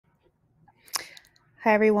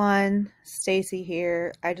Hi everyone, Stacey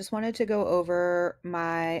here. I just wanted to go over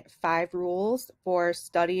my 5 rules for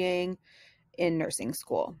studying in nursing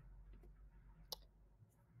school.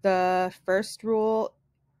 The first rule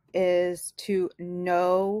is to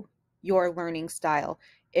know your learning style.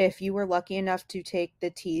 If you were lucky enough to take the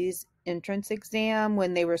T's entrance exam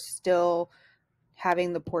when they were still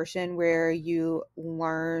having the portion where you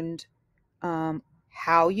learned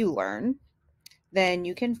how you learn, then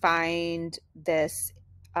you can find this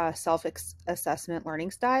self-assessment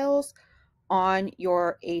learning styles on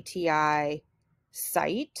your ATI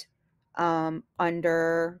site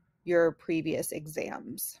under your previous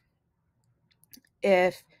exams.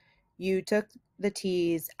 If you took the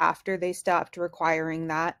T's after they stopped requiring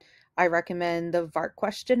that, I recommend the VART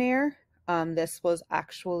questionnaire. This was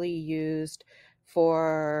actually used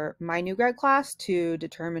for my new grad class to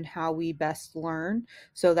determine how we best learn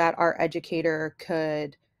so that our educator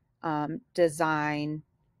could design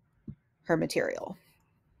her material.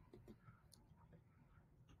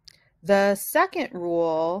 The second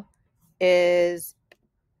rule is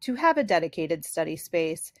to have a dedicated study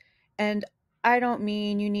space. And I don't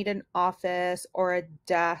mean you need an office or a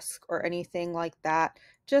desk or anything like that.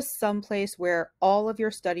 Just someplace where all of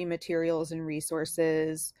your study materials and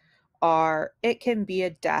resources are. It can be a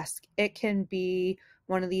desk. It can be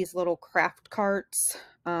one of these little craft carts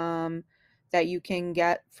that you can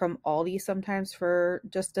get from Aldi sometimes for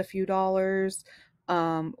just a few dollars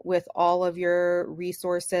with all of your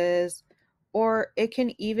resources. Or it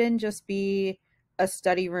can even just be a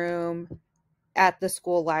study room at the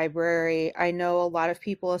school library. I know a lot of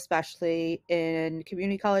people, especially in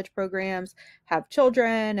community college programs, have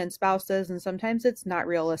children and spouses, and sometimes it's not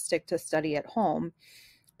realistic to study at home,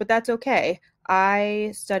 but that's okay.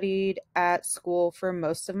 I studied at school for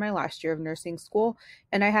most of my last year of nursing school,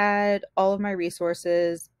 and I had all of my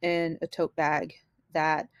resources in a tote bag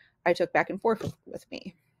that I took back and forth with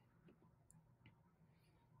me.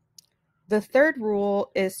 The third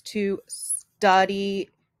rule is to study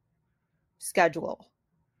schedule,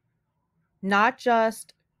 not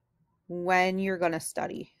just when you're going to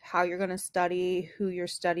study, how you're going to study, who you're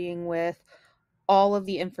studying with, all of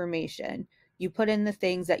the information. You put in the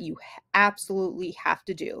things that you absolutely have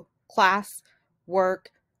to do: class,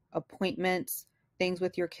 work, appointments, things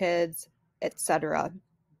with your kids, etc.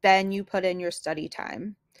 Then you put in your study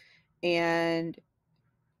time. And,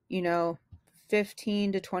 you know,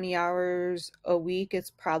 15 to 20 hours a week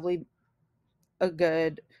is probably a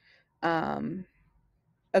good um,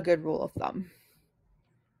 rule of thumb.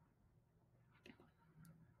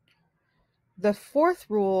 The fourth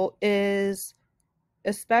rule is,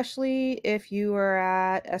 especially if you are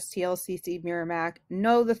at STLCC Merrimack,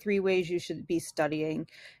 know the 3 ways you should be studying.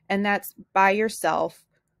 And that's by yourself,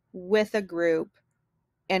 with a group,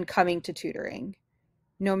 and coming to tutoring.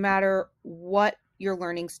 No matter what your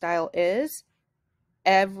learning style is,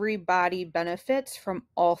 everybody benefits from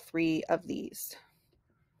all 3 of these.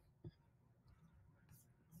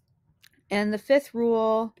 And the 5th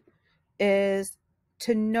rule is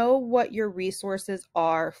to know what your resources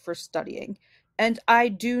are for studying. And I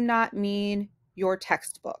do not mean your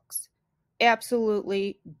textbooks.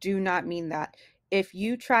 Absolutely do not mean that. If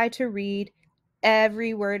you try to read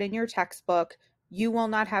every word in your textbook, you will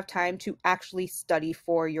not have time to actually study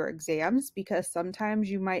for your exams, because sometimes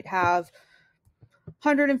you might have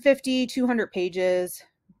 150, 200 pages,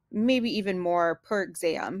 maybe even more per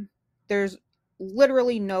exam. There's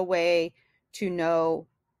literally no way to know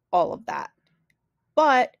all of that.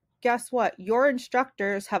 But guess what? Your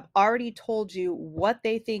instructors have already told you what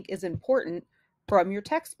they think is important from your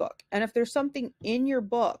textbook. And if there's something in your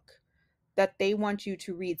book that they want you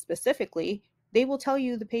to read specifically, they will tell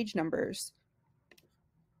you the page numbers.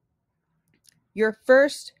 Your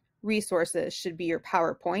first resources should be your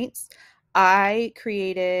PowerPoints. I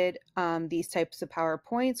created these types of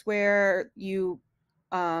PowerPoints where you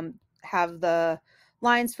have the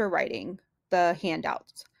lines for writing, the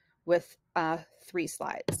handouts with 3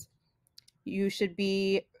 slides. You should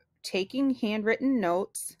be taking handwritten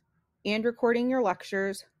notes and recording your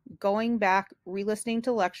lectures, going back, re-listening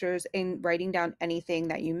to lectures, and writing down anything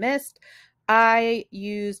that you missed. I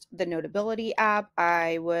used the Notability app.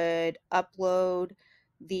 I would upload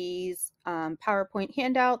these PowerPoint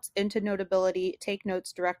handouts into Notability, take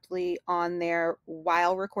notes directly on there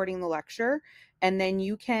while recording the lecture, and then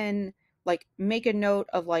you can make a note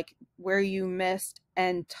of where you missed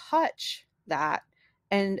and touch that,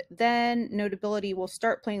 and then Notability will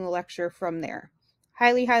start playing the lecture from there.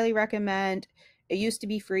 Highly, highly recommend. It used to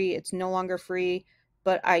be free. It's no longer free,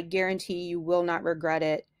 but I guarantee you will not regret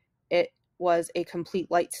it. It was a complete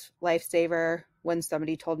lifesaver when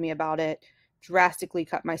somebody told me about it. drastically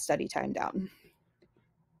cut my study time down.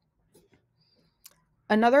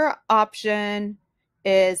 Another option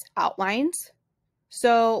is outlines.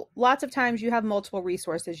 So lots of times you have multiple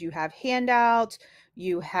resources. You have handouts,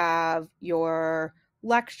 you have your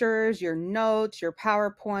lectures, your notes, your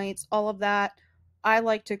PowerPoints, all of that. I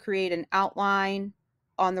like to create an outline.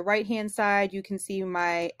 On the right-hand side, you can see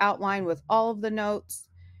my outline with all of the notes,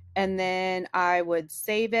 and then I would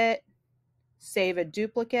save it, save a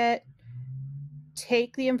duplicate,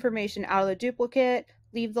 take the information out of the duplicate,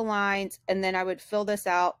 leave the lines, and then I would fill this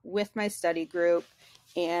out with my study group.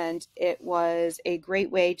 And it was a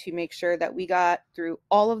great way to make sure that we got through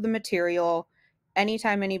all of the material.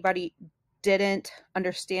 Anytime anybody didn't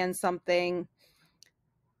understand something,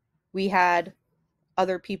 we had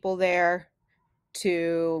other people there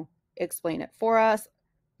to explain it for us.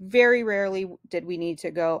 Very rarely did we need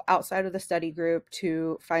to go outside of the study group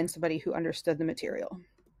to find somebody who understood the material.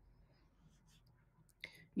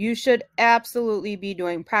 You should absolutely be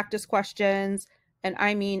doing practice questions. And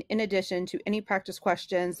I mean, in addition to any practice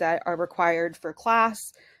questions that are required for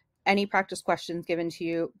class, any practice questions given to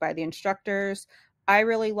you by the instructors. I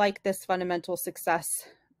really like this fundamental success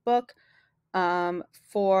book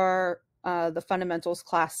for the fundamentals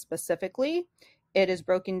class specifically. It is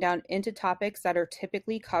broken down into topics that are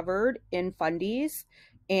typically covered in fundies.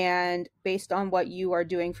 And based on what you are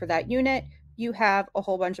doing for that unit, you have a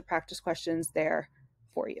whole bunch of practice questions there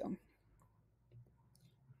for you.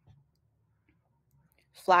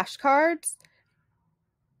 Flashcards.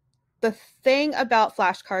 The thing about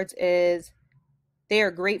flashcards is they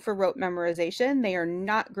are great for rote memorization. They are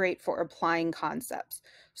not great for applying concepts.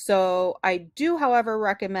 So I do, however,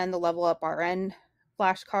 recommend the Level Up RN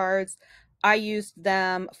flashcards. I used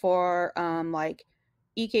them for like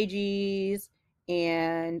EKGs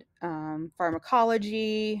and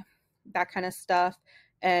pharmacology, that kind of stuff.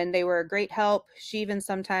 And they were a great help. She even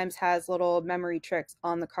sometimes has little memory tricks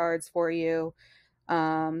on the cards for you.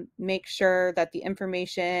 Make sure that the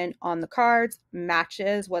information on the cards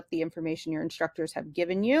matches what the information your instructors have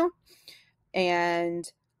given you.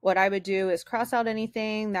 And what I would do is cross out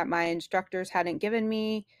anything that my instructors hadn't given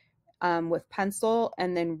me with pencil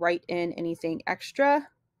and then write in anything extra.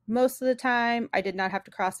 Most of the time, I did not have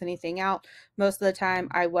to cross anything out. Most of the time,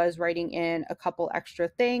 I was writing in a couple extra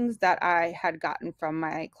things that I had gotten from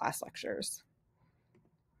my class lectures.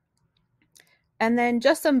 And then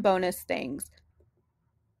just some bonus things.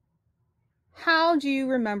 How do you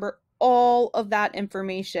remember all of that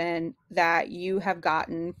information that you have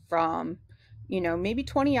gotten from, maybe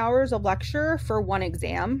 20 hours of lecture for one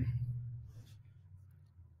exam?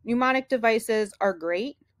 Mnemonic devices are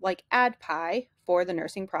great, like AdPi for the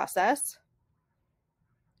nursing process.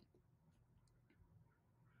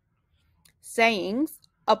 Sayings,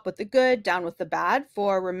 up with the good, down with the bad,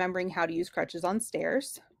 for remembering how to use crutches on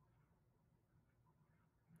stairs.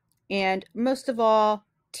 And most of all,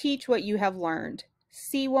 teach what you have learned.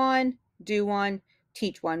 See one, do one,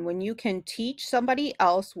 teach one. When you can teach somebody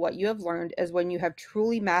else what you have learned is when you have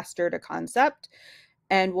truly mastered a concept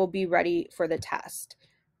and will be ready for the test.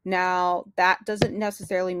 Now, that doesn't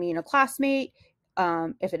necessarily mean a classmate.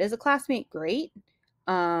 If it is a classmate, great.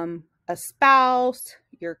 A spouse,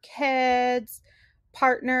 your kids,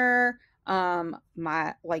 partner,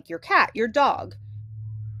 like your cat, your dog.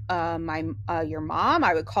 Your mom.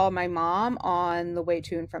 I would call my mom on the way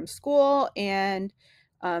to and from school and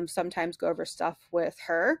sometimes go over stuff with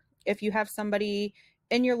her. If you have somebody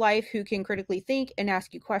in your life who can critically think and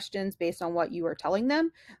ask you questions based on what you are telling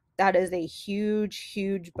them, that is a huge,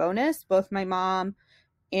 huge bonus. Both my mom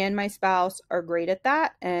and my spouse are great at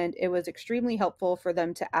that, and it was extremely helpful for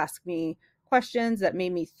them to ask me questions that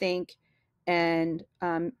made me think and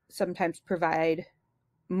sometimes provide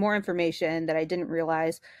more information that I didn't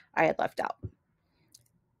realize I had left out.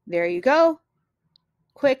 There you go.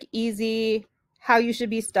 Quick, easy, how you should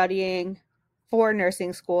be studying for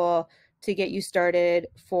nursing school to get you started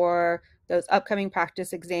for those upcoming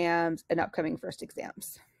practice exams and upcoming first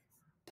exams.